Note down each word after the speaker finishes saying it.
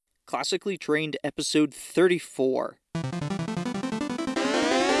Classically Trained episode 34.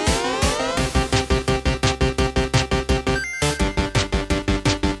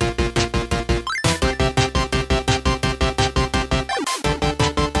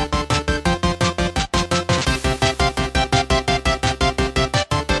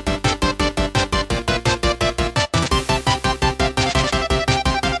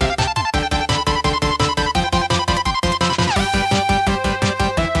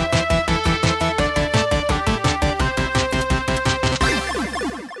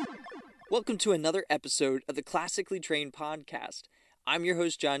 Welcome to another episode of the Classically Trained podcast. I'm your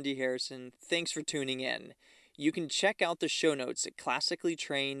host, John D. Harrison. Thanks for tuning in. You can check out the show notes at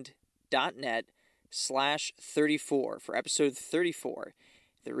classicallytrained.net/34 for episode 34.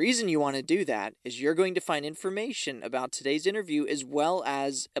 The reason you want to do that is you're going to find information about today's interview as well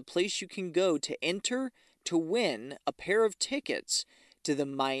as a place you can go to enter to win a pair of tickets to the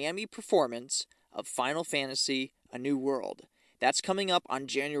Miami performance of Final Fantasy: A New World. That's coming up on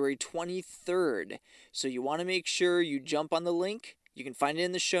January 23rd, so you want to make sure you jump on the link. You can find it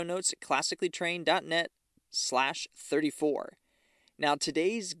in the show notes at classicallytrained.net/34. Now,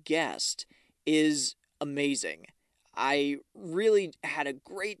 today's guest is amazing. I really had a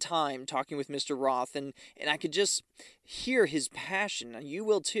great time talking with Mr. Roth, and I could just hear his passion, and you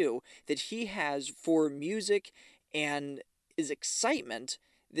will too, that he has for music and his excitement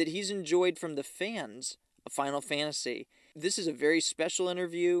that he's enjoyed from the fans of Final Fantasy. This is a very special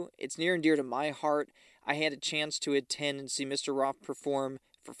interview. It's near and dear to my heart. I had a chance to attend and see Mr. Roth perform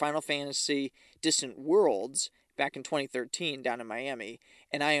for Final Fantasy Distant Worlds back in 2013 down in Miami,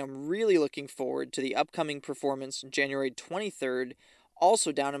 and I am really looking forward to the upcoming performance January 23rd,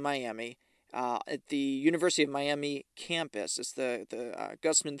 also down in Miami, at the University of Miami campus. It's the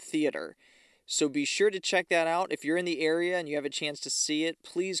Gusman Theater. So be sure to check that out. If you're in the area and you have a chance to see it,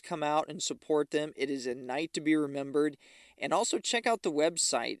 please come out and support them. It is a night to be remembered. And also check out the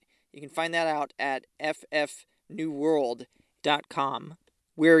website. You can find that out at ffnewworld.com,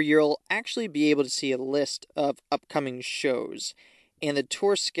 where you'll actually be able to see a list of upcoming shows. And the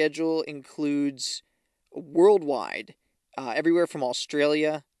tour schedule includes worldwide, everywhere from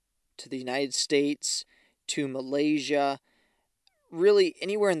Australia to the United States to Malaysia, really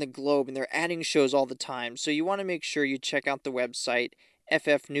anywhere in the globe, and they're adding shows all the time. So you want to make sure you check out the website,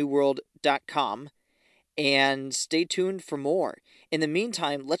 ffnewworld.com, and stay tuned for more. In the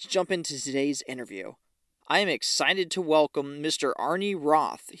meantime, let's jump into today's interview. I am excited to welcome Mr. Arnie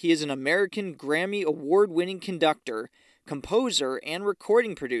Roth. He is an American Grammy Award-winning conductor, composer, and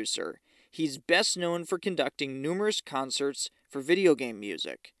recording producer. He's best known for conducting numerous concerts for video game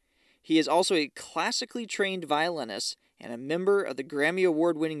music. He is also a classically trained violinist and a member of the Grammy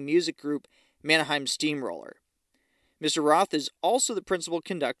Award-winning music group Mannheim Steamroller. Mr. Roth is also the principal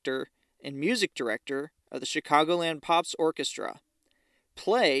conductor and music director of the Chicagoland Pops Orchestra,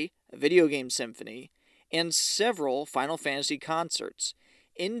 Play, a video game symphony, and several Final Fantasy concerts,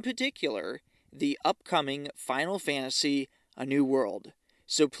 in particular, the upcoming Final Fantasy: A New World.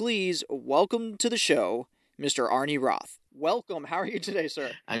 So please, welcome to the show, Mr. Arnie Roth. Welcome. How are you today,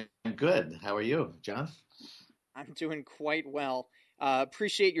 sir? I'm good. How are you, John? I'm doing quite well.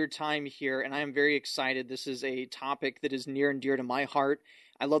 Appreciate your time here, and I am very excited. This is a topic that is near and dear to my heart.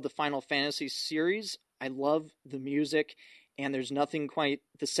 I love the Final Fantasy series. I love the music, and there's nothing quite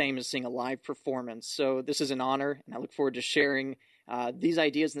the same as seeing a live performance. So this is an honor, and I look forward to sharing these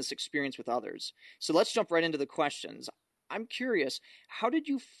ideas and this experience with others. So let's jump right into the questions. I'm curious, how did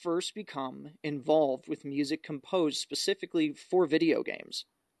you first become involved with music composed specifically for video games?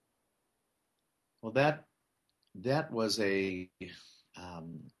 Well, that was a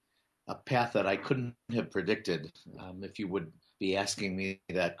path that I couldn't have predicted. If you would be asking me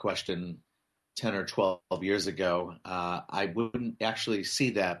that question 10 or 12 years ago, I wouldn't actually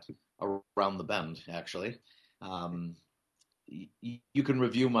see that around the bend, actually. You can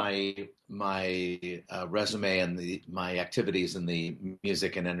review my resume and my activities in the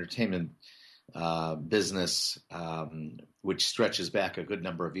music and entertainment business, which stretches back a good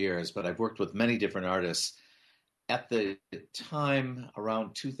number of years. But I've worked with many different artists. At the time,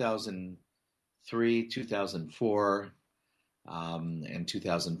 around 2003, 2004, and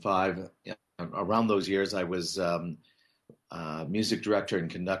 2005, around those years, I was music director and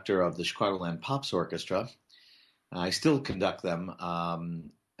conductor of the Chicagoland Pops Orchestra. I still conduct them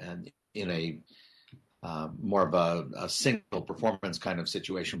and in a more of a single performance kind of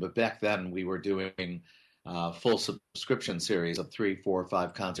situation. But back then we were doing full subscription series of 3, 4,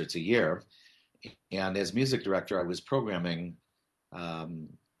 5 concerts a year. And as music director, I was programming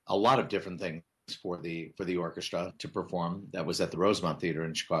a lot of different things for the orchestra to perform. That was at the Rosemont Theater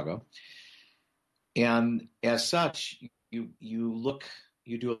in Chicago. And as such, you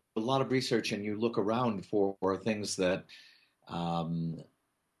do a lot of research and you look around for things that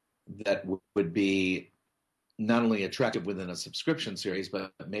that would be not only attractive within a subscription series,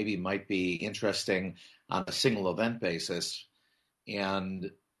 but maybe might be interesting on a single event basis. And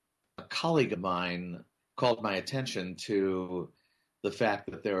a colleague of mine called my attention to the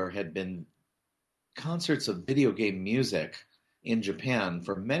fact that there had been concerts of video game music in Japan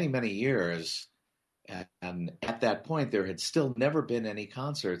for many, many years. And at that point, there had still never been any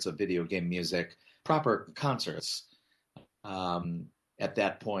concerts of video game music, proper concerts, at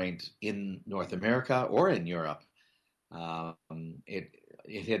that point in North America or in Europe.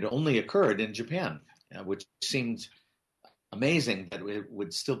 It had only occurred in Japan, which seemed amazing that it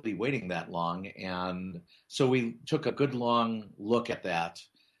would still be waiting that long. And so we took a good long look at that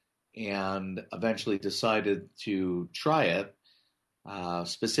and eventually decided to try it,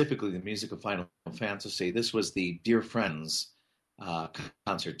 specifically the music of Final Fantasy. This was the Dear Friends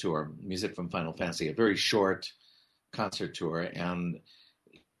concert tour, music from Final Fantasy, a very short concert tour. And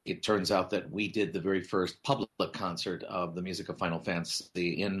it turns out that we did the very first public concert of the music of Final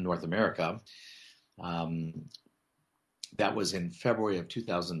Fantasy in North America. That was in February of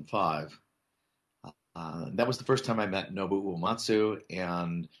 2005. That was the first time I met Nobuo Uematsu,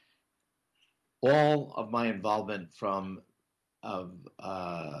 and all of my involvement of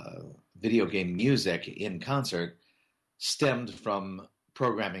video game music in concert stemmed from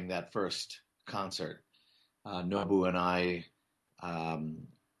programming that first concert. Nobu and I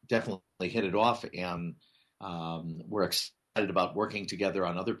definitely hit it off, and we're excited about working together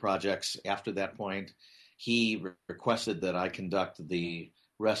on other projects after that point. He requested that I conduct the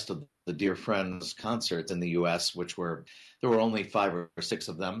rest of the Dear Friends concerts in the U.S., there were only 5 or 6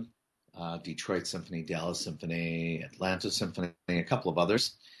 of them. Detroit Symphony, Dallas Symphony, Atlanta Symphony, a couple of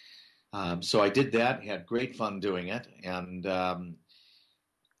others. So I did that, had great fun doing it. And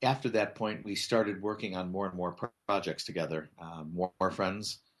after that point, we started working on more and more projects together, more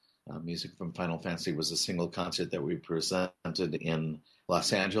friends. Music from Final Fantasy was a single concert that we presented in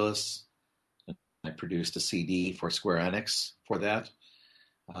Los Angeles. I produced a CD for Square Enix for that.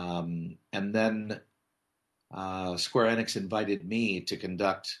 And then Square Enix invited me to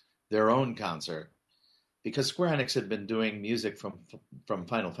conduct their own concert, because Square Enix had been doing music from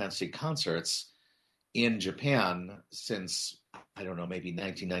Final Fantasy concerts in Japan since, I don't know, maybe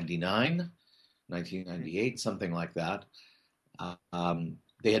 1999, 1998, something like that.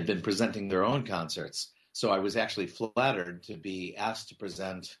 They had been presenting their own concerts. So I was actually flattered to be asked to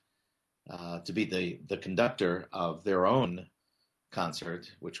present, to be the conductor of their own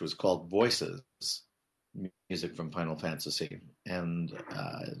concert, which was called Voices, music from Final Fantasy. And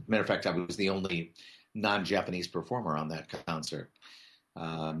as a matter of fact, I was the only non-Japanese performer on that concert.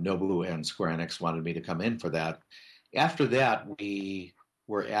 Nobu and Square Enix wanted me to come in for that. After that, we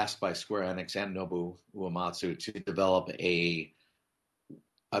were asked by Square Enix and Nobu Uematsu to develop a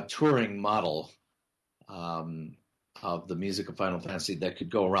touring model of the music of Final Fantasy that could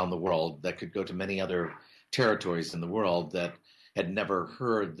go around the world, that could go to many other territories in the world that had never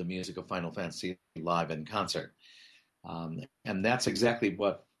heard the music of Final Fantasy live in concert. And that's exactly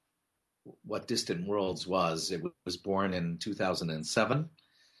what Distant Worlds was. It was born in 2007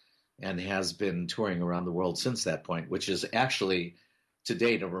 and has been touring around the world since that point, which is actually, to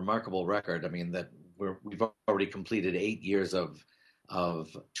date, a remarkable record. I mean, that we've already completed 8 years of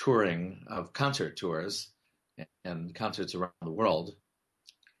touring, of concert tours and concerts around the world.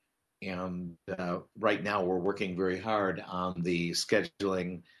 And right now we're working very hard on the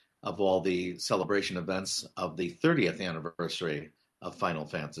scheduling of all the celebration events of the 30th anniversary of Final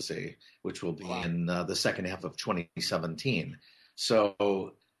Fantasy, which will be in the second half of 2017.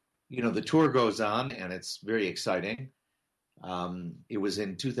 So, the tour goes on, and it's very exciting. It was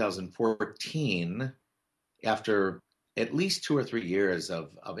in 2014, after at least 2 or 3 years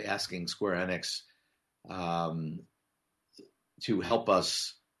of asking Square Enix to help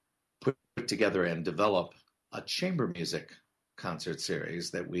us put together and develop a chamber music concert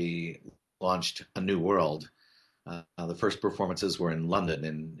series, that we launched A New World. The first performances were in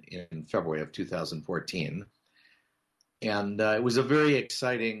London in February of 2014. And it was a very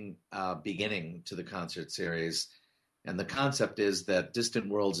exciting beginning to the concert series. And the concept is that Distant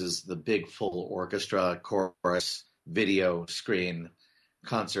Worlds is the big full orchestra, chorus, video, screen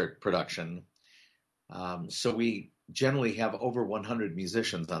concert production. So we generally have over 100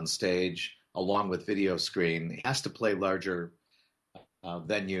 musicians on stage, along with video screen. It has to play larger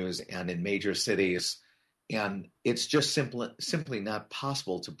venues and in major cities. And it's just simply not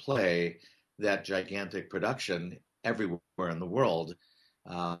possible to play that gigantic production everywhere in the world.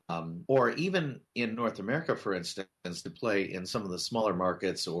 Or even in North America, for instance, to play in some of the smaller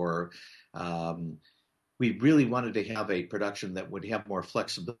markets, or we really wanted to have a production that would have more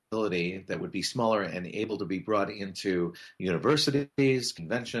flexibility, that would be smaller and able to be brought into universities,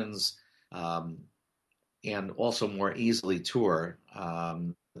 conventions, and also more easily tour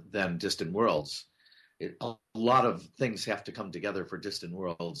than Distant Worlds. A lot of things have to come together for Distant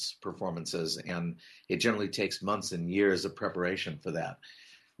Worlds performances, and it generally takes months and years of preparation for that.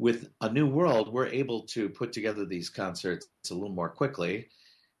 With A New World, we're able to put together these concerts a little more quickly,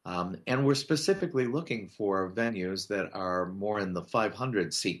 and we're specifically looking for venues that are more in the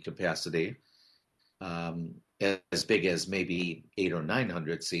 500 seat capacity, as big as maybe 800 or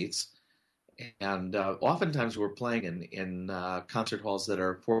 900 seats. And oftentimes we're playing in concert halls that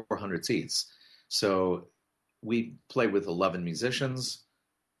are 400 seats. So we play with 11 musicians,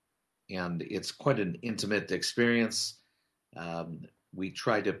 and it's quite an intimate experience. We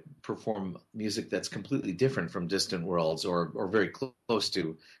try to perform music that's completely different from Distant Worlds, or very close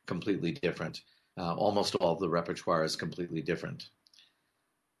to completely different. Almost all of the repertoire is completely different.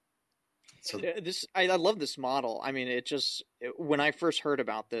 So I love this model. I mean, when I first heard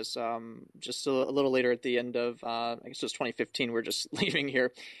about this, just a little later at the end of I guess it was 2015. We're just leaving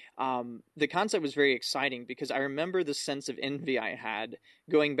here. The concept was very exciting because I remember the sense of envy I had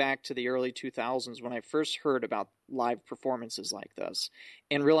going back to the early 2000s when I first heard about live performances like this,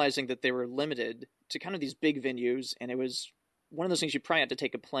 and realizing that they were limited to kind of these big venues, and it was one of those things you probably had to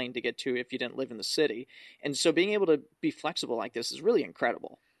take a plane to get to if you didn't live in the city. And so being able to be flexible like this is really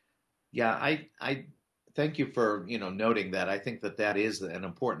incredible. Yeah, I thank you for noting that. I think that is an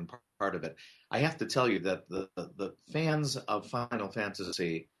important part of it. I have to tell you that the fans of Final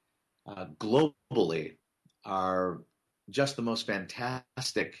Fantasy globally are just the most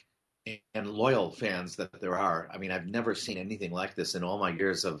fantastic and loyal fans that there are. I mean, I've never seen anything like this in all my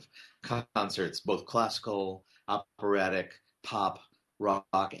years of concerts, both classical, operatic, pop,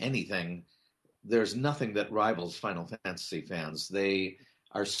 rock, anything. There's nothing that rivals Final Fantasy fans. They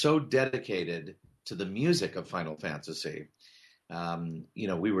are so dedicated to the music of Final Fantasy.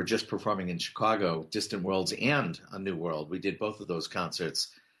 We were just performing in Chicago, Distant Worlds and A New World. We did both of those concerts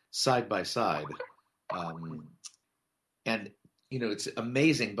side by side. And it's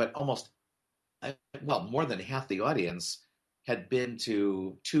amazing, but more than half the audience had been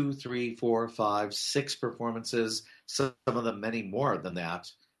to 2, 3, 4, 5, 6 performances, some of them many more than that,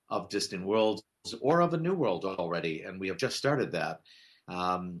 of Distant Worlds or of A New World already, and we have just started that.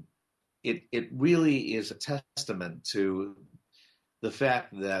 It really is a testament to the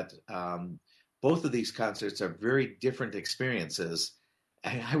fact that both of these concerts are very different experiences.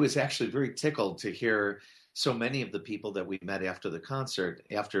 And I was actually very tickled to hear so many of the people that we met after the concert,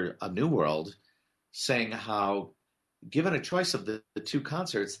 after A New World, saying how, given a choice of the two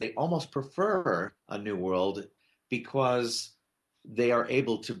concerts, they almost prefer A New World because they are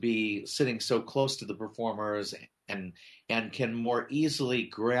able to be sitting so close to the performers and can more easily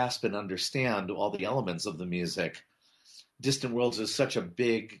grasp and understand all the elements of the music. Distant Worlds is such a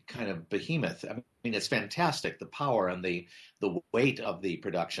big kind of behemoth. I mean, it's fantastic, the power and the weight of the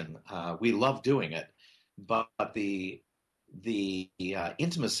production. We love doing it, but the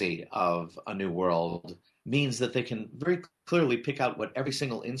intimacy of A New World means that they can very clearly pick out what every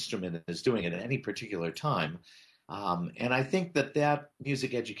single instrument is doing at any particular time. And I think that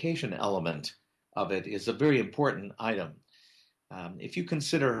music education element of it is a very important item. If you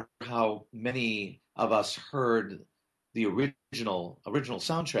consider how many of us heard the original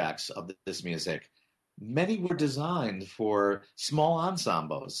soundtracks of this music, many were designed for small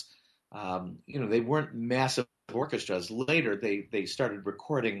ensembles. They weren't massive orchestras. Later, they started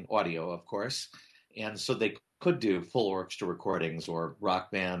recording audio, of course, and so they could do full orchestra recordings, or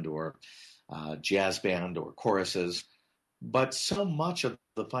rock band, or jazz band, or choruses. But so much of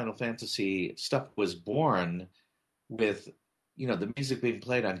the Final Fantasy stuff was born with, the music being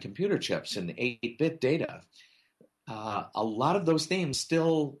played on computer chips and 8-bit data. A lot of those themes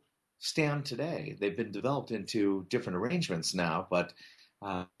still stand today. They've been developed into different arrangements now, but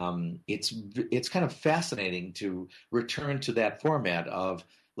it's kind of fascinating to return to that format of,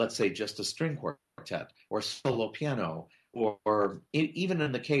 let's say, just a string quartet or solo piano, or even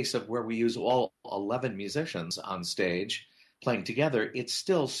in the case of where we use all 11 musicians on stage playing together, it's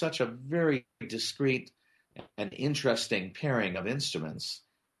still such a very discrete and interesting pairing of instruments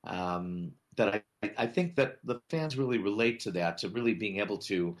that I think that the fans really relate to that, to really being able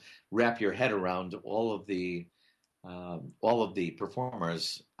to wrap your head around all of the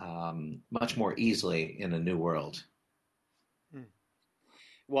performers much more easily in A New World.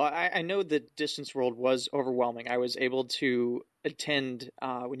 Well, I know that Distance World was overwhelming. I was able to attend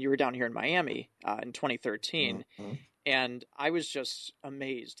when you were down here in Miami in 2013, Mhm. and I was just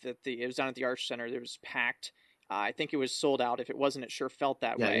amazed that it was down at the Arch Center. It was packed. I think it was sold out. If it wasn't, it sure felt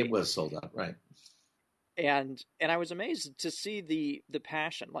that Yeah, it way. was sold out, right? And I was amazed to see the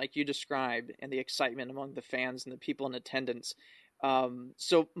passion, like you described, and the excitement among the fans and the people in attendance.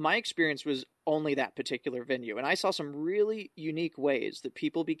 So my experience was only that particular venue, and I saw some really unique ways that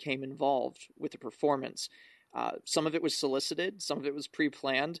people became involved with the performance. Some of it was solicited, some of it was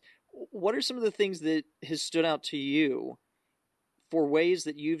pre-planned. What are some of the things that has stood out to you for ways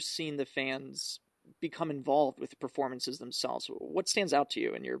that you've seen the fans become involved with the performances themselves? What stands out to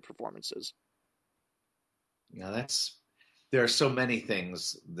you in your performances? Yeah, there are so many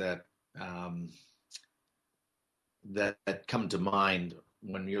things um, that come to mind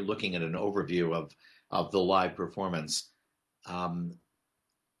when you're looking at an overview of the live performance. Um,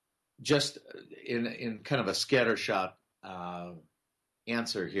 just in kind of a scattershot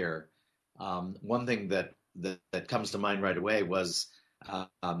answer here, one thing that comes to mind right away was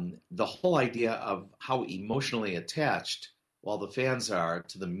the whole idea of how emotionally attached all the fans are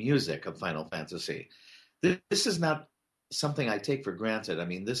to the music of Final Fantasy. This is not something I take for granted. I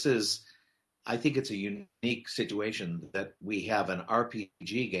mean, I think it's a unique situation that we have an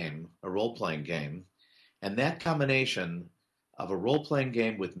RPG game, a role playing game, and that combination of a role playing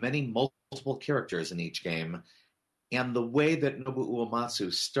game with many multiple characters in each game, and the way that Nobuo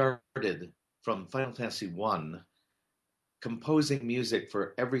Uematsu started from Final Fantasy I, composing music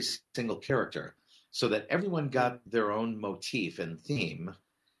for every single character so that everyone got their own motif and theme,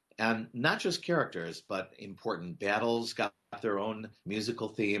 and not just characters, but important battles got their own musical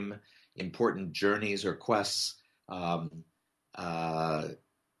theme, important journeys or quests, um, uh,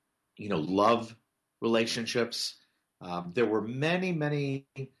 love relationships. There were many, many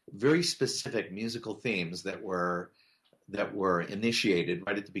very specific musical themes that were initiated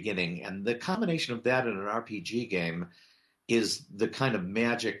right at the beginning, and the combination of that in an RPG game is the kind of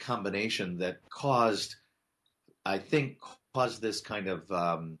magic combination that I think, caused this kind of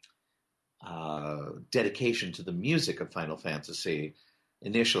dedication to the music of Final Fantasy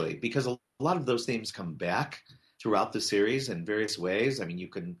initially, because a lot of those themes come back throughout the series in various ways. I mean, you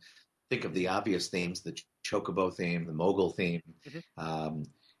can think of the obvious themes, the Chocobo theme, the Mogul theme, Mhm. um,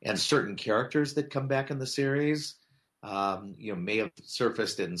 and certain characters that come back in the series. May have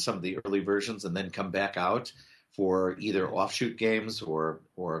surfaced in some of the early versions and then come back out for either offshoot games or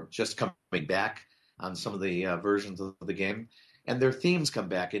just coming back on some of the versions of the game, and their themes come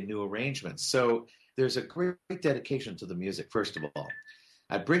back in new arrangements. So there's a great dedication to the music. First of all,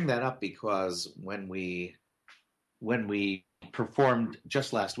 I bring that up because when we performed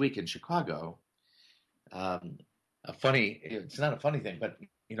just last week in Chicago, um, it's not a funny thing, but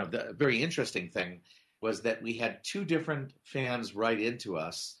the very interesting thing was that we had two different fans write into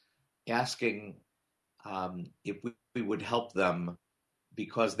us asking if we would help them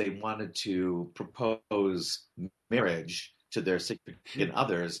because they wanted to propose marriage to their significant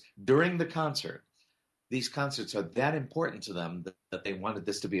others during the concert. These concerts are that important to them that they wanted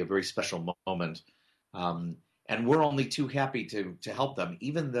this to be a very special moment. Um, and we're only too happy to help them,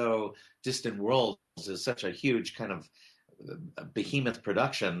 even though Distant Worlds is such a huge kind of behemoth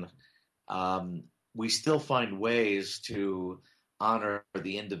production. Um, we still find ways to honor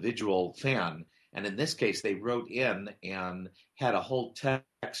the individual fan. And in this case, they wrote in and had a whole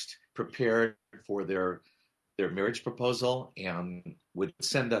text prepared for their marriage proposal and would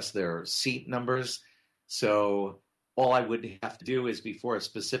send us their seat numbers. So all I would have to do is before a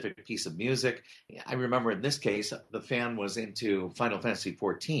specific piece of music. I remember in this case, the fan was into Final Fantasy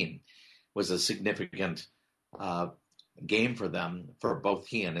XIV, was a significant uh, game for them, for both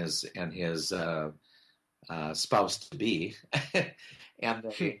he and his spouse to be,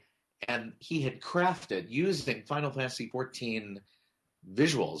 and and he had crafted using Final Fantasy XIV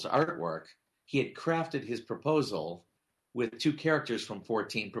visuals, artwork. He had crafted his proposal with two characters from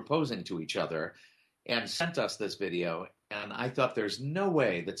 14 proposing to each other and sent us this video. And I thought, there's no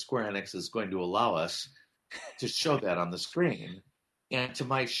way that Square Enix is going to allow us to show that on the screen. And to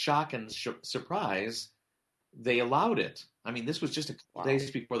my shock and surprise, they allowed it. I mean, this was just a couple Wow,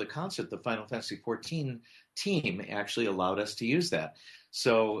 days before the concert. The Final Fantasy XIV team actually allowed us to use that.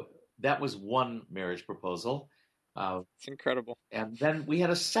 So that was one marriage proposal. it's incredible. And then we had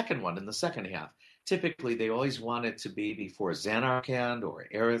a second one in the second half. Typically, they always want it to be before Xanarkand or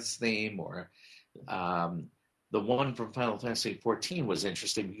Aerith's theme, or um, the one from Final Fantasy XIV was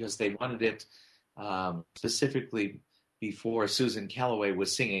interesting because they wanted it specifically before Susan Calloway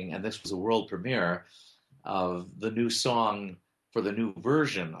was singing, and this was a world premiere of the new song for the new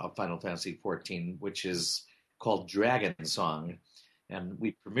version of Final Fantasy XIV, which is called Dragon Song. And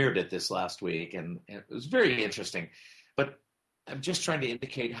we premiered it this last week, and it was very interesting. But I'm just trying to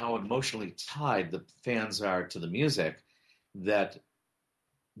indicate how emotionally tied the fans are to the music, that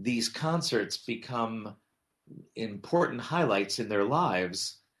these concerts become important highlights in their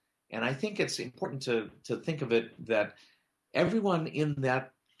lives. And I think it's important to think of it that everyone in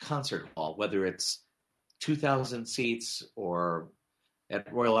that concert hall, whether it's 2,000 seats or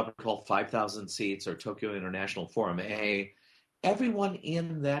at Royal Albert Hall 5,000 seats or Tokyo International Forum A, everyone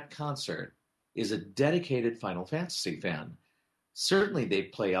in that concert is a dedicated Final Fantasy fan. Certainly they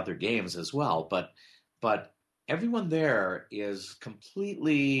play other games as well, but everyone there is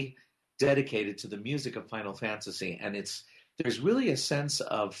completely dedicated to the music of Final Fantasy, and there's really a sense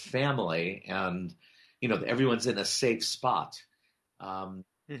of family, and everyone's in a safe spot. I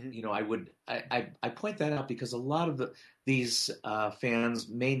point that out because a lot of these fans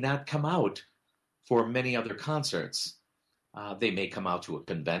may not come out for many other concerts. They may come out to a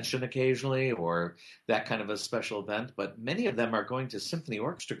convention occasionally or that kind of a special event, but many of them are going to symphony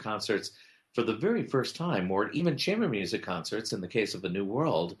orchestra concerts for the very first time, or even chamber music concerts in the case of A New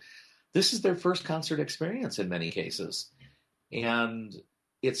World. This is their first concert experience in many cases. And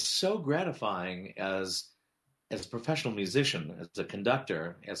it's so gratifying as a professional musician, as a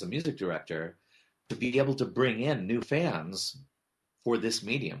conductor, as a music director, to be able to bring in new fans for this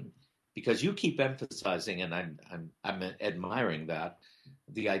medium. Because you keep emphasizing, and I'm admiring that,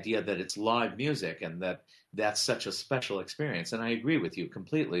 the idea that it's live music and that's such a special experience. And I agree with you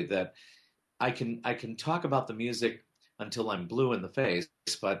completely that I can talk about the music until I'm blue in the face,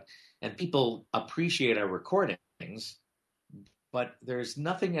 and people appreciate our recordings, but there's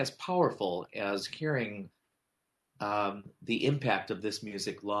nothing as powerful as hearing the impact of this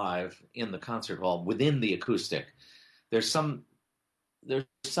music live in the concert hall within the acoustic. There's some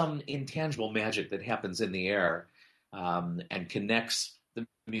intangible magic that happens in the air and connects the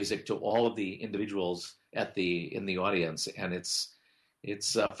music to all of the individuals in the audience, and it's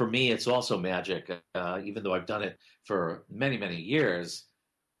for me it's also magic. Even though I've done it for many years,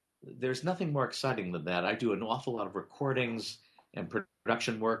 there's nothing more exciting than that. I do an awful lot of recordings and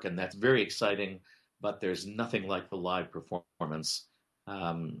production work, and that's very exciting. But there's nothing like the live performance.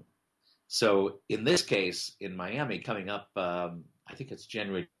 So in this case, in Miami, coming up, I think it's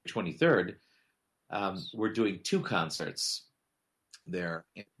January 23rd, we're doing 2 concerts there.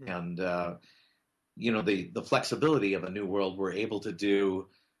 And, the flexibility of A New World, we're able to do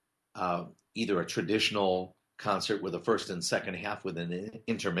either a traditional concert with a first and second half with an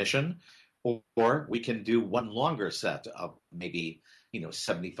intermission, or we can do one longer set of maybe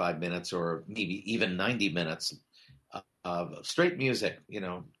 75 minutes or maybe even 90 minutes of straight music,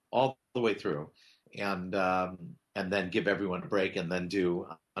 all the way through, and then give everyone a break and then do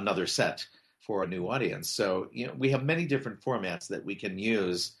another set for a new audience. So we have many different formats that we can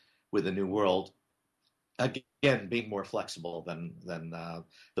use with A New World. Again, being more flexible than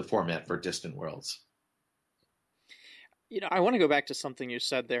the format for Distant Worlds. I want to go back to something you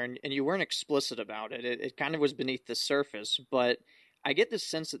said there, and you weren't explicit about it. It kind of was beneath the surface, but I get this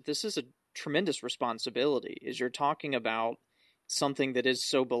sense that this is a tremendous responsibility, as you're talking about something that is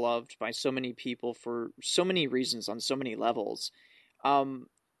so beloved by so many people for so many reasons on so many levels.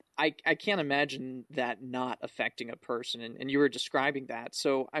 I can't imagine that not affecting a person, and you were describing that.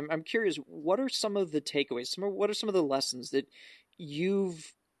 So I'm curious, what are some of the takeaways? What are some of the lessons that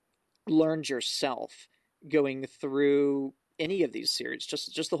you've learned yourself going through any of these series?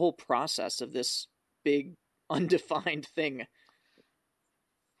 Just the whole process of this big undefined thing.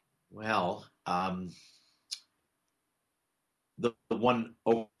 Well, the one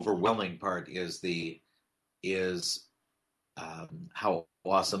overwhelming part is how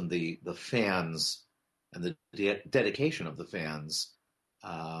awesome the fans and the dedication of the fans.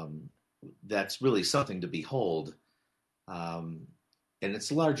 That's really something to behold. And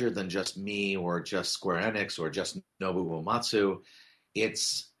it's larger than just me or just Square Enix or just Nobuo Uematsu.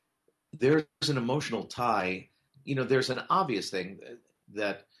 There's an emotional tie. There's an obvious thing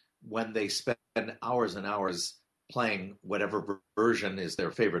that when they spend hours and hours playing whatever version is their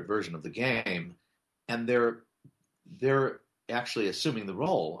favorite version of the game, and they're actually assuming the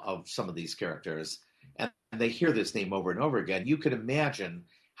role of some of these characters, and they hear this name over and over again, you could imagine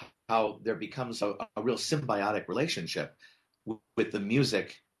how there becomes a real symbiotic relationship with the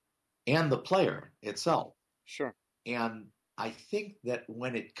music and the player itself. Sure. And I think that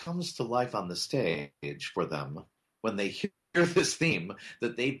when it comes to life on the stage for them, when they hear this theme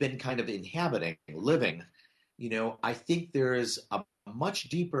that they've been kind of inhabiting, living, I think there is a much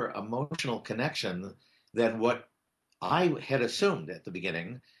deeper emotional connection than what I had assumed at the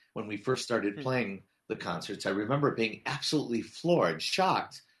beginning when we first started playing the concerts, I remember being absolutely floored,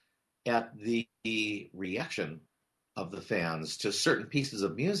 shocked at the reaction of the fans to certain pieces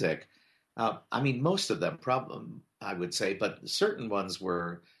of music. I mean, most of them, problem I would say, but certain ones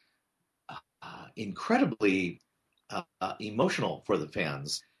were incredibly emotional for the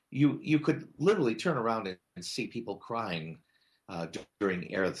fans. You could literally turn around and see people crying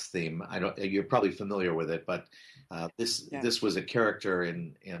during Aerith's theme. I don't. You're probably familiar with it, but Yeah. this was a character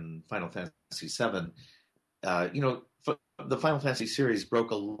in Final Fantasy VII. The Final Fantasy series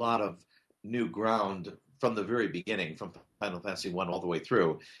broke a lot of new ground from the very beginning, from Final Fantasy One all the way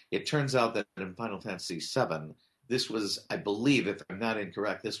through. It turns out that in Final Fantasy VII, this was, I believe, if I'm not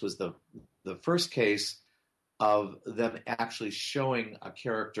incorrect, this was the first case of them actually showing a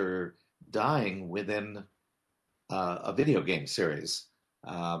character dying within a video game series.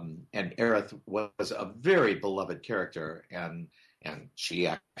 And Aerith was a very beloved character, and she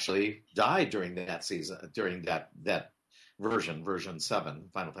actually died during that season, during that version 7,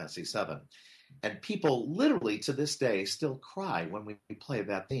 Final Fantasy 7. And people literally to this day still cry when we play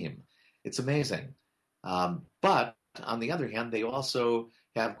that theme. It's amazing. But on the other hand, they also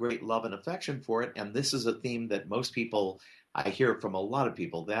have great love and affection for it. And this is a theme that most people, I hear from a lot of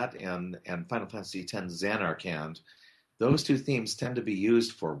people, that and Final Fantasy X Xanarkand, those two themes tend to be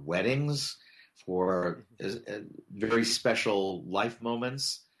used for weddings, for very special life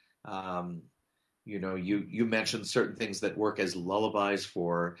moments. You mentioned certain things that work as lullabies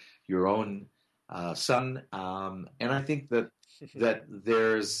for your own son, and I think that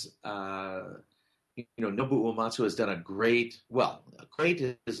there's Nobuo Uematsu has done great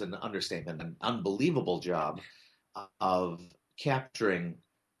is an understatement, an unbelievable job of capturing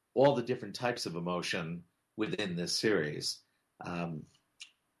all the different types of emotion within this series. And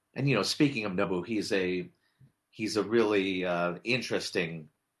speaking of Nobu, he's a really interesting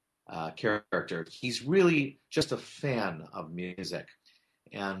character. He's really just a fan of music,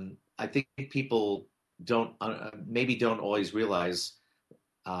 and I think people don't always realize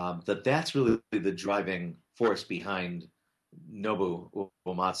that that's really the driving force behind Nobu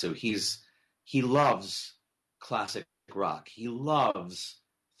Uematsu. He loves classic rock. He loves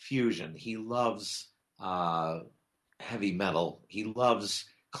fusion. He loves heavy metal. He loves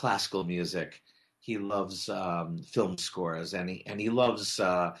classical music. He loves film scores, and he loves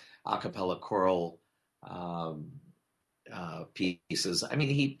a cappella choral pieces. I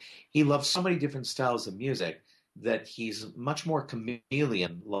mean, he loves so many different styles of music that he's much more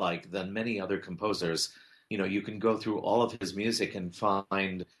chameleon-like than many other composers. You can go through all of his music and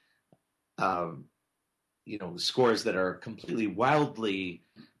find, scores that are completely wildly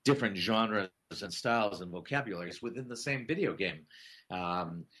different genres and styles and vocabularies within the same video game.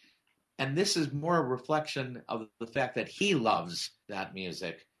 And this is more a reflection of the fact that he loves that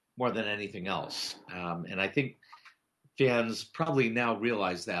music more than anything else. And I think fans probably now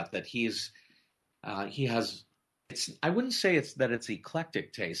realize that he has, I wouldn't say it's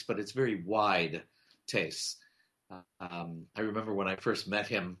eclectic taste, but it's very wide taste. I remember when I first met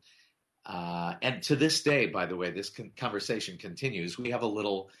him, and to this day, by the way, this conversation continues. We have a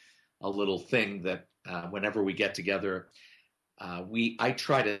little thing that whenever we get together, I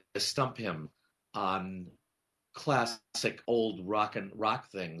try to stump him on classic old rock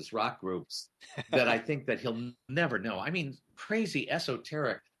groups that I think that he'll never know. I mean, crazy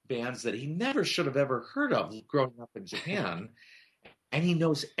esoteric bands that he never should have ever heard of growing up in Japan. And he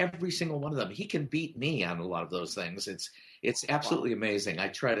knows every single one of them. He can beat me on a lot of those things. It's absolutely amazing. I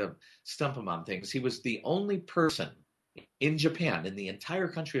try to stump him on things. He was the only person in Japan, in the entire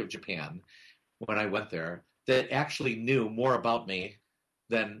country of Japan, when I went there, that actually knew more about me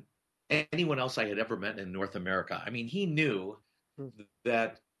than anyone else I had ever met in North America. I mean, he knew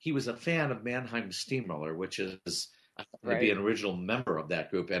that he was a fan of Mannheim Steamroller, which is to be an original member of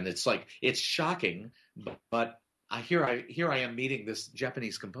that group. And it's shocking, but here I am meeting this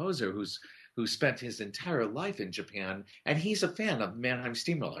Japanese composer who spent his entire life in Japan, and he's a fan of Mannheim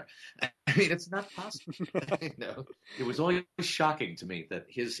Steamroller. I mean, it's not possible. It was always shocking to me that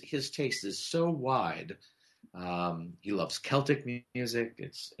his taste is so wide. He loves Celtic music.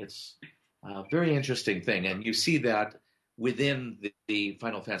 It's a very interesting thing, and you see that within the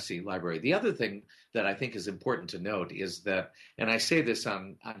Final Fantasy library. The other thing that I think is important to note is that, and I say this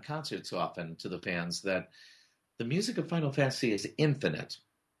on concerts often to the fans, that the music of Final Fantasy is infinite.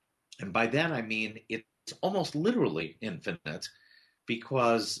 And by that I mean it's almost literally infinite,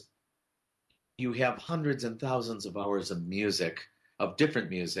 because you have hundreds and thousands of hours of music, of different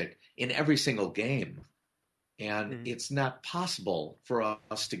music, in every single game. And it's not possible for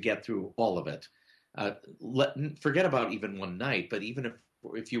us to get through all of it. uh, forget about even one night, but even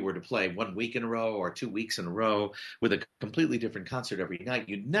if you were to play 1 week in a row or 2 weeks in a row with a completely different concert every night,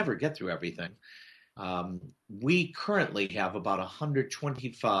 you'd never get through everything. We currently have about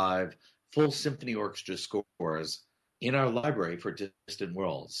 125 full symphony orchestra scores in our library for Distant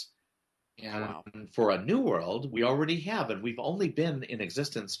Worlds. And Wow. for A New World, we already have, and we've only been in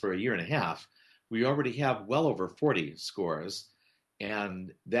existence for a year and a half. We already have well over 40 scores,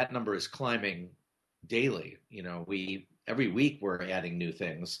 and that number is climbing daily. We every week we're adding new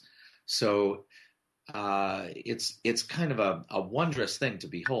things. So it's kind of a wondrous thing to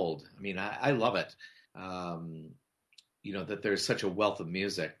behold. I mean, I love it. Um, that there's such a wealth of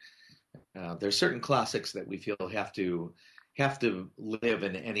music. There's certain classics that we feel have to live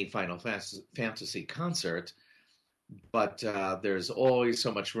in any Final Fantasy concert, but there's always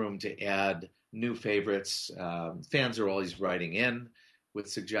so much room to add new favorites. Fans are always writing in with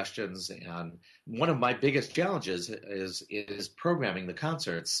suggestions, and one of my biggest challenges is programming the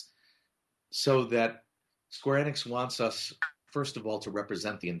concerts so that Square Enix wants us, first of all, to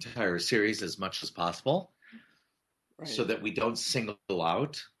represent the entire series as much as possible, Right. so that we don't single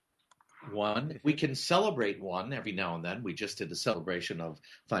out one. We Hmm. can celebrate one every now and then. We just did a celebration of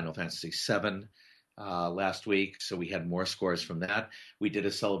Final Fantasy VII last week, so we had more scores from that. We did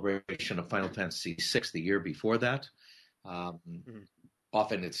a celebration of Final Fantasy VI the year before that. Um, Hmm.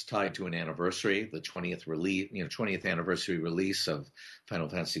 Often it's tied to an anniversary, the 20th release, 20th anniversary release of Final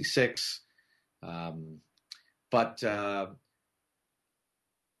Fantasy VI. But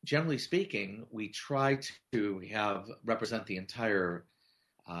generally speaking, we try to have represent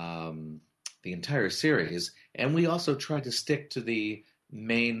um, the entire series, and we also try to stick to the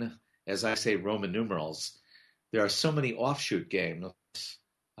main, as I say, Roman numerals. There are so many offshoot games.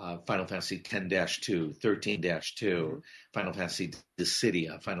 Final Fantasy 10-2, 13-2, Hmm. Final Fantasy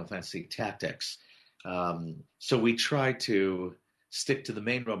Dissidia, Final Fantasy Tactics. So we try to stick to the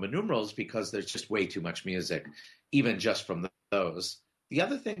main Roman numerals because there's just way too much music, even just from those. The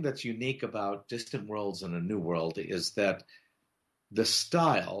other thing that's unique about Distant Worlds and A New World is that the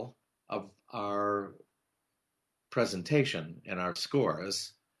style of our presentation and our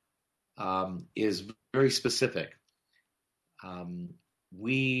scores is very specific. Um,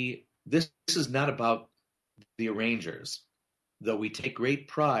 we this is not about the arrangers, though we take great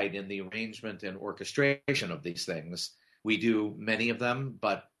pride in the arrangement and orchestration of these things. We do many of them,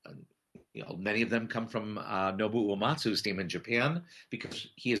 but many of them come from Nobuo Uematsu's team in Japan because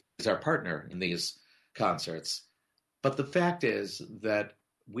he is our partner in these concerts. But the fact is that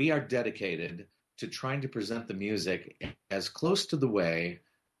we are dedicated to trying to present the music as close to the way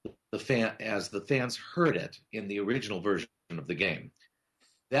as the fans heard it in the original version of the game.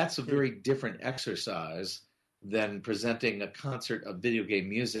 That's a Hmm. very different exercise than presenting a concert of video game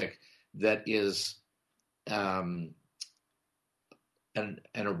music that is um, an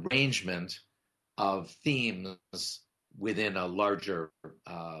arrangement of themes within a larger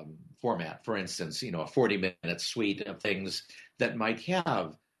format. For instance, a 40-minute suite of things that might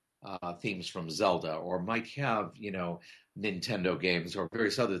have themes from Zelda or might have, Nintendo games or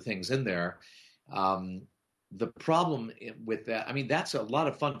various other things in there. Um, the problem with that, I mean, that's a lot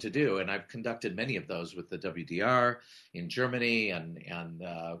of fun to do, and I've conducted many of those with the WDR in Germany and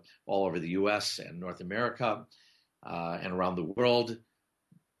all over the U.S. and North America and around the world.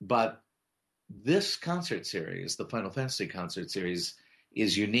 But this concert series, the Final Fantasy concert series,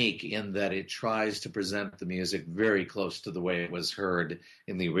 is unique in that it tries to present the music very close to the way it was heard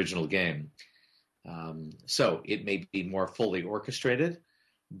in the original game. So it may be more fully orchestrated,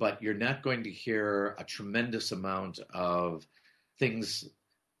 but you're not going to hear a tremendous amount of things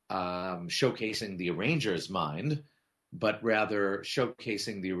showcasing the arranger's mind, but rather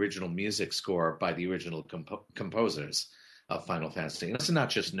showcasing the original music score by the original composers of Final Fantasy. And it's not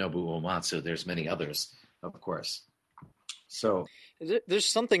just Nobuo Uematsu, there's many others, of course. So, There's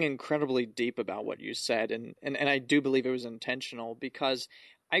something incredibly deep about what you said, and I do believe it was intentional because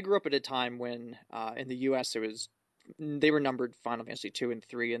I grew up at a time when in the U.S. they were numbered Final Fantasy 2 and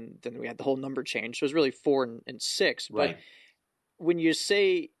 3, and then we had the whole number change. So it was really 4 and 6. But right. when you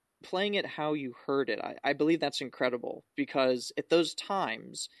say playing it how you heard it, I believe that's incredible because at those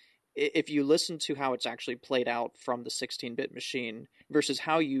times, if you listen to how it's actually played out from the 16-bit machine versus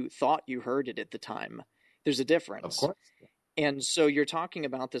how you thought you heard it at the time, there's a Of difference. course. And so you're talking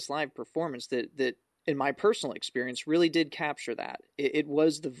about this live performance that in my personal experience really did capture that. It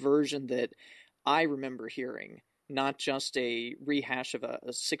was the version that I remember hearing, not just a rehash of a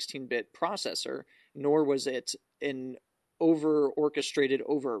 16-bit processor, nor was it an over orchestrated,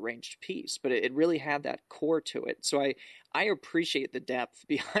 over arranged piece, but it really had that core to it. So I appreciate the depth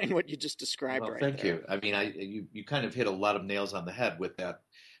behind what you just described Well, right thank there. you. I mean, you kind of hit a lot of nails on the head with that,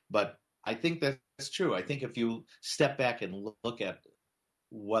 but I think that's true. I think if you step back and look at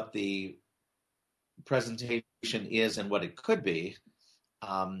what the presentation is and what it could be,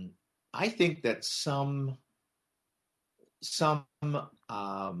 um, I think that some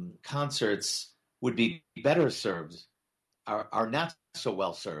concerts would be better served, are not so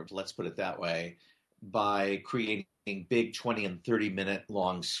well served, let's put it that way, by creating big 20 and 30-minute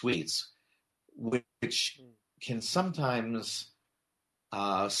long suites, which can sometimes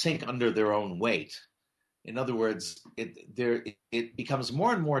sink under their own weight. In other words, it becomes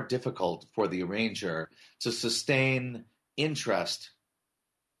more and more difficult for the arranger to sustain interest,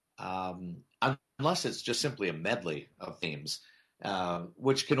 unless it's just simply a medley of themes,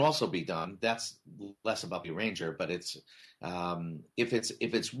 which can also be done. That's less about the arranger, but it's if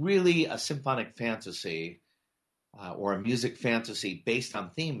it's really a symphonic fantasy or a music fantasy based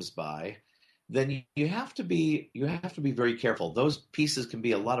on themes by, then you have to be very careful. Those pieces can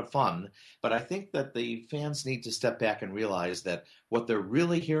be a lot of fun, but I think that the fans need to step back and realize that what they're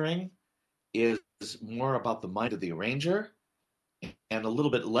really hearing is more about the mind of the arranger and a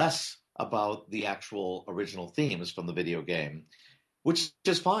little bit less about the actual original themes from the video game, which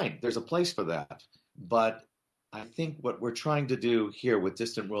is fine. There's a place for that. But I think what we're trying to do here with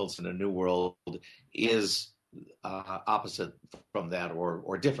Distant Worlds and A New World is opposite from that,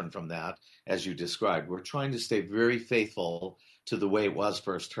 or different from that, as you described. We're trying to stay very faithful to the way it was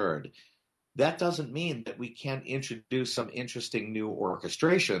first heard. That doesn't mean that we can't introduce some interesting new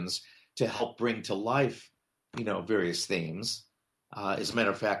orchestrations to help bring to life, various themes. As a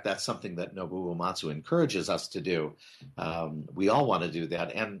matter of fact, that's something that Nobuo Uematsu encourages us to do. We all want to do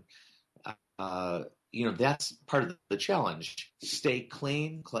that, and that's part of the challenge. Stay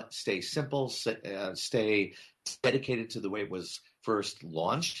clean, stay simple, stay dedicated to the way it was first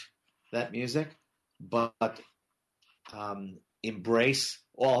launched, that music, but embrace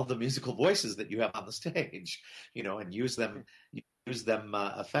all the musical voices that you have on the stage, and use them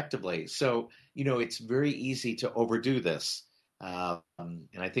effectively. So, it's very easy to overdo this. And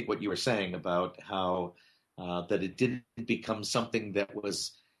I think what you were saying about how that it didn't become something that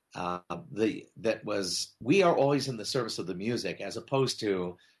was we are always in the service of the music as opposed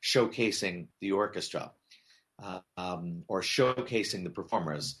to showcasing the orchestra or showcasing the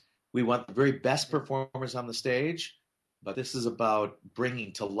performers. We want the very best performers on the stage, but this is about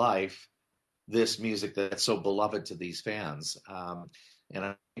bringing to life this music that's so beloved to these fans. And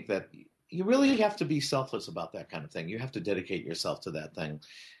I think that you really have to be selfless about that kind of thing. You have to dedicate yourself to that thing.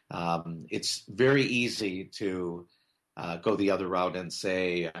 It's very easy to go the other route and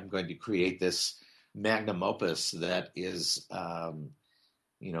say, I'm going to create this magnum opus that is,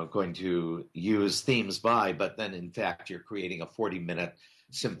 going to use themes by, but then in fact, you're creating a 40-minute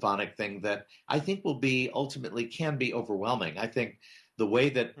symphonic thing that I think ultimately can be overwhelming. I think the way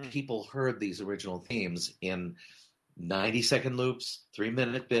that people heard these original themes in 90-second loops,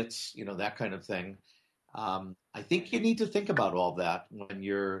 3-minute bits, that kind of thing. I think you need to think about all that when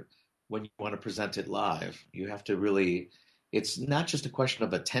you want to present it live. You have to really, it's not just a question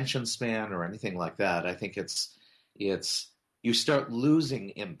of attention span or anything like that. I think it's you start losing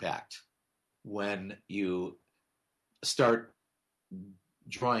impact when you start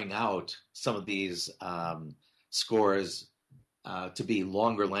drawing out some of these scores to be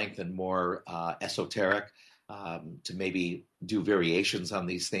longer length and more esoteric, to maybe do variations on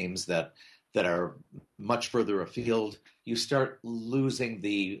these themes that are much further afield. You start losing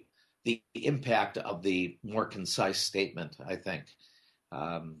the impact of the more concise statement, I think.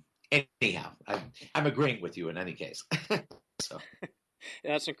 Anyhow, I'm agreeing with you in any case. So.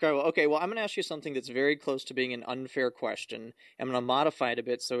 That's incredible. Okay, well, I'm going to ask you something that's very close to being an unfair question. I'm going to modify it a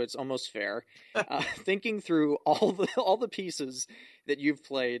bit so it's almost fair. Thinking through all the pieces that you've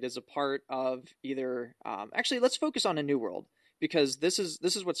played as a part of either, actually, let's focus on A New World, because this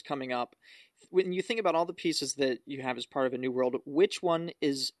is what's coming up. When you think about all the pieces that you have as part of A New World, which one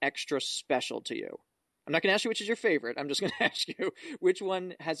is extra special to you? I'm not going to ask you which is your favorite. I'm just going to ask you which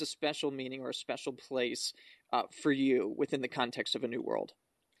one has a special meaning or a special place for you within the context of A New World.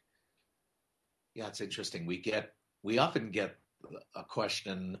 Yeah, it's interesting. We often get a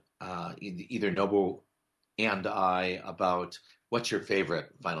question, either Noble and I, about what's your favorite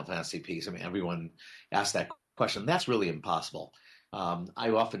Final Fantasy piece. I mean, everyone asks that question. That's really impossible. I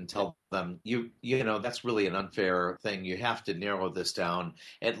often tell them, that's really an unfair thing. You have to narrow this down.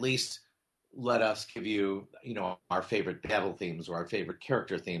 At least let us give you, our favorite battle themes or our favorite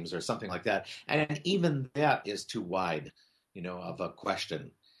character themes or something like that. And even that is too wide. of a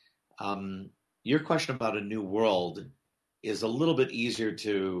question. Your question about a new world is a little bit easier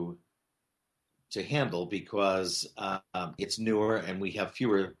to handle because it's newer and we have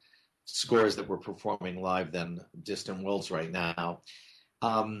fewer scores that we're performing live than Distant Worlds right now.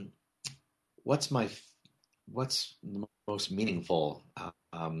 Um, what's the most meaningful?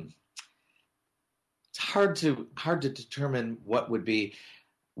 It's hard to determine what would be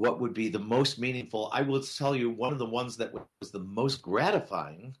the most meaningful. I will tell you one of the ones that was the most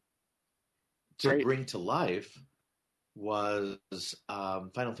gratifying to Great. bring to life was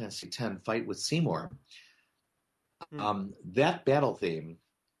Final Fantasy X Fight with Seymour. That battle theme,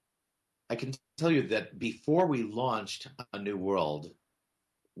 I can tell you that before we launched A New World,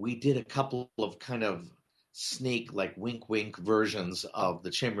 we did a couple of kind of sneak, like wink wink versions of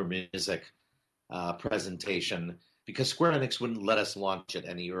the chamber music presentation because Square Enix wouldn't let us launch it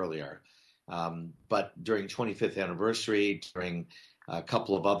any earlier. But during 25th anniversary, during a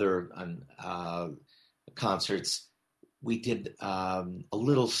couple of other concerts, we did a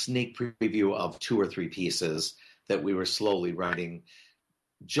little sneak preview of 2 or 3 pieces that we were slowly writing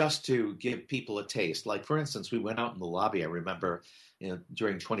just to give people a taste. Like, for instance, we went out in the lobby, I remember,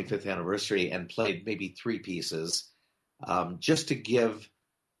 during 25th anniversary and played maybe 3 pieces just to give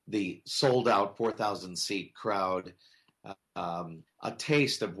the sold-out 4,000-seat crowd a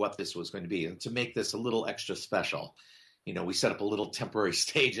taste of what this was going to be and to make this a little extra special. We set up a little temporary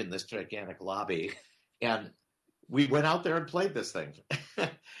stage in this gigantic lobby, and we went out there and played this thing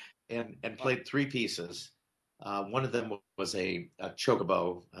and played 3 pieces. One of them was a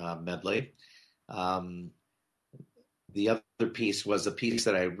Chocobo medley. The other piece was a piece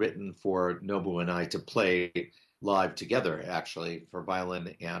that I had written for Nobu and I to play live together, actually, for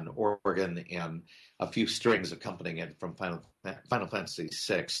violin and organ and a few strings accompanying it from Final Fantasy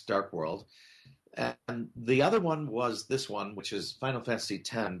VI, Dark World. And the other one was this one, which is Final Fantasy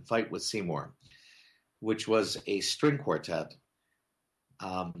X, Fight with Seymour, which was a string quartet.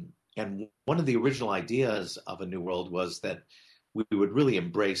 And one of the original ideas of A New World was that we would really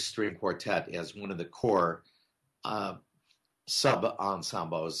embrace string quartet as one of the core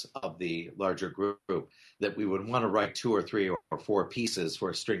sub-ensembles of the larger group, that we would want to write 2 or 3 or 4 pieces for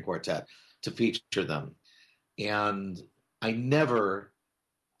a string quartet to feature them. And I never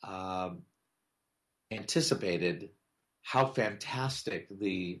anticipated how fantastic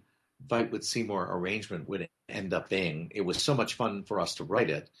the Fight with Seymour arrangement would end up being. It was so much fun for us to write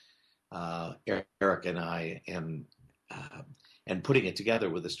it, Eric and I, and putting it together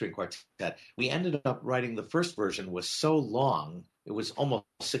with the string quartet. We ended up writing the first version was so long, it was almost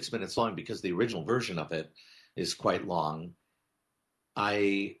 6 minutes long because the original version of it is quite long.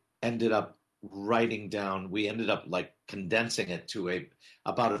 I ended up we ended up like condensing it to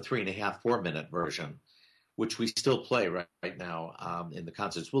about a 3.5, 4 minute version, which we still play right now in the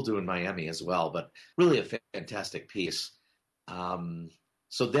concerts. We'll do in Miami as well, but really a fantastic piece.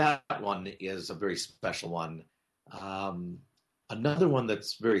 So that one is a very special one. Another one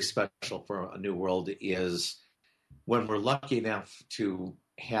that's very special for A New World is when we're lucky enough to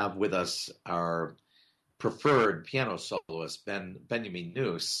have with us our preferred piano soloist, Benjamin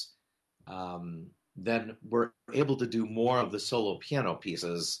Noos, then we're able to do more of the solo piano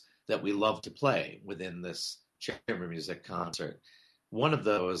pieces that we love to play within this chamber music concert. One of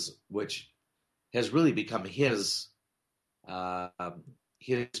those, which has really become his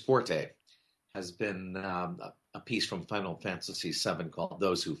forte, has been a piece from Final Fantasy VII called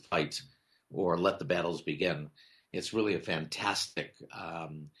Those Who Fight, or Let the Battles Begin. It's really a fantastic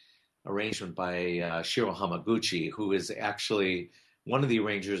arrangement by Shiro Hamaguchi, who is actually one of the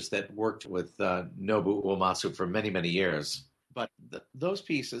arrangers that worked with Nobu Uematsu for many, many years. But those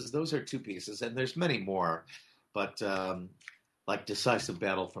pieces, those are 2 pieces, and there's many more. But like Decisive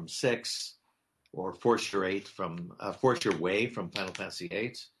Battle from 6, or Force Your Way from Final Fantasy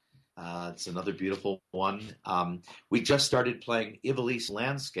VIII. It's another beautiful one. We just started playing Ivalice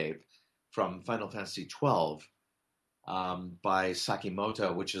Landscape from Final Fantasy XII by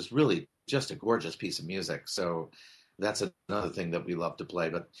Sakimoto, which is really just a gorgeous piece of music. So that's another thing that we love to play.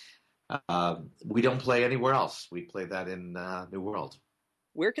 But we don't play anywhere else. We play that in New World.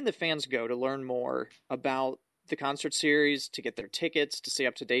 Where can the fans go to learn more about the concert series, to get their tickets, to stay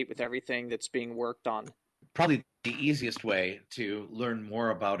up to date with everything that's being worked on? Probably the easiest way to learn more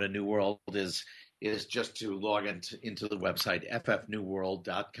about A New World is just to log into the website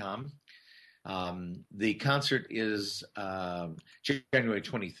ffnewworld.com. The concert is January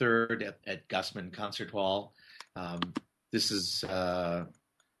 23rd at Gussman Concert Hall. This is, of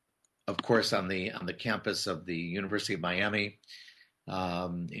course, on the campus of the University of Miami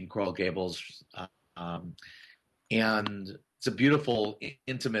in Coral Gables. and it's a beautiful,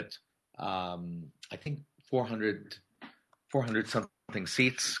 intimate, I think 400 something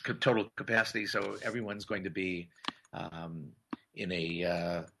seats total capacity. So everyone's going to be um, in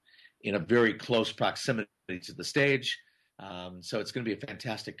a very close proximity to the stage. So it's going to be a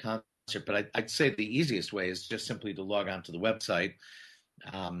fantastic concert. But I'd say the easiest way is just simply to log on to the website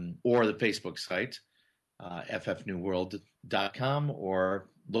or the Facebook site, ffnewworld.com, or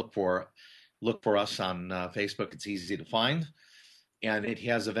look for us on Facebook. It's easy to find. And it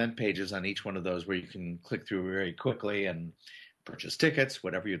has event pages on each one of those where you can click through very quickly and purchase tickets,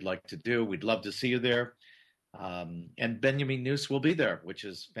 whatever you'd like to do. We'd love to see you there. And Benjamin Neuse will be there, which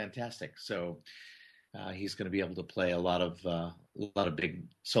is fantastic. So he's going to be able to play a lot of big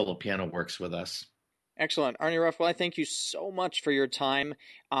solo piano works with us. Excellent. Arnie Ruff, well, I thank you so much for your time.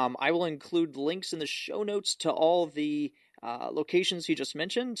 I will include links in the show notes to all the locations you just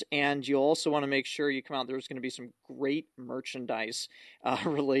mentioned, and you'll also want to make sure you come out. There's going to be some great merchandise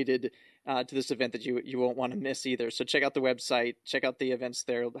related to this event that you won't want to miss either. So check out the website, check out the events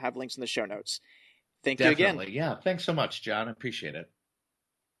there. We'll have links in the show notes. Thank you again. Definitely. Yeah. Thanks so much, John. I appreciate it.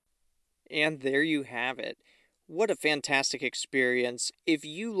 And there you have it. What a fantastic experience. If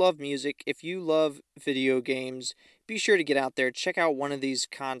you love music, if you love video games, be sure to get out there, check out one of these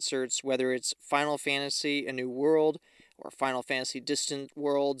concerts, whether it's Final Fantasy A New World, or Final Fantasy Distant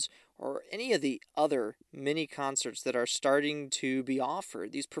Worlds, or any of the other mini concerts that are starting to be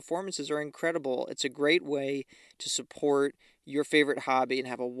offered. These performances are incredible. It's a great way to support your favorite hobby and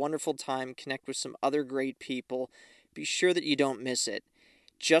have a wonderful time, connect with some other great people. Be sure that you don't miss it.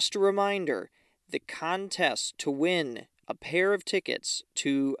 Just a reminder, the contest to win a pair of tickets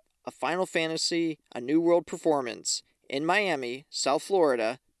to a Final Fantasy A New World performance in Miami, South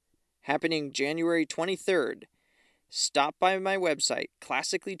Florida, happening January 23rd. Stop by my website,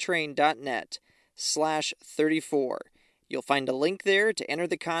 classicallytrained.net/34. You'll find a link there to enter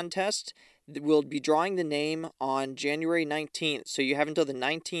the contest. We'll be drawing the name on January 19th, so you have until the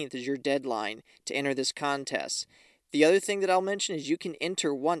 19th as your deadline to enter this contest. The other thing that I'll mention is you can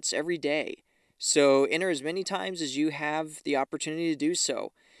enter once every day. So enter as many times as you have the opportunity to do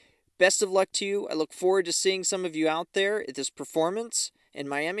so. Best of luck to you. I look forward to seeing some of you out there at this performance in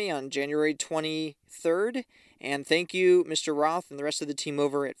Miami on January 23rd. And thank you, Mr. Roth, and the rest of the team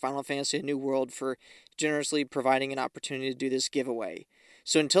over at Final Fantasy A New World for generously providing an opportunity to do this giveaway.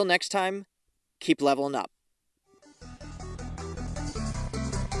 So until next time, keep leveling up.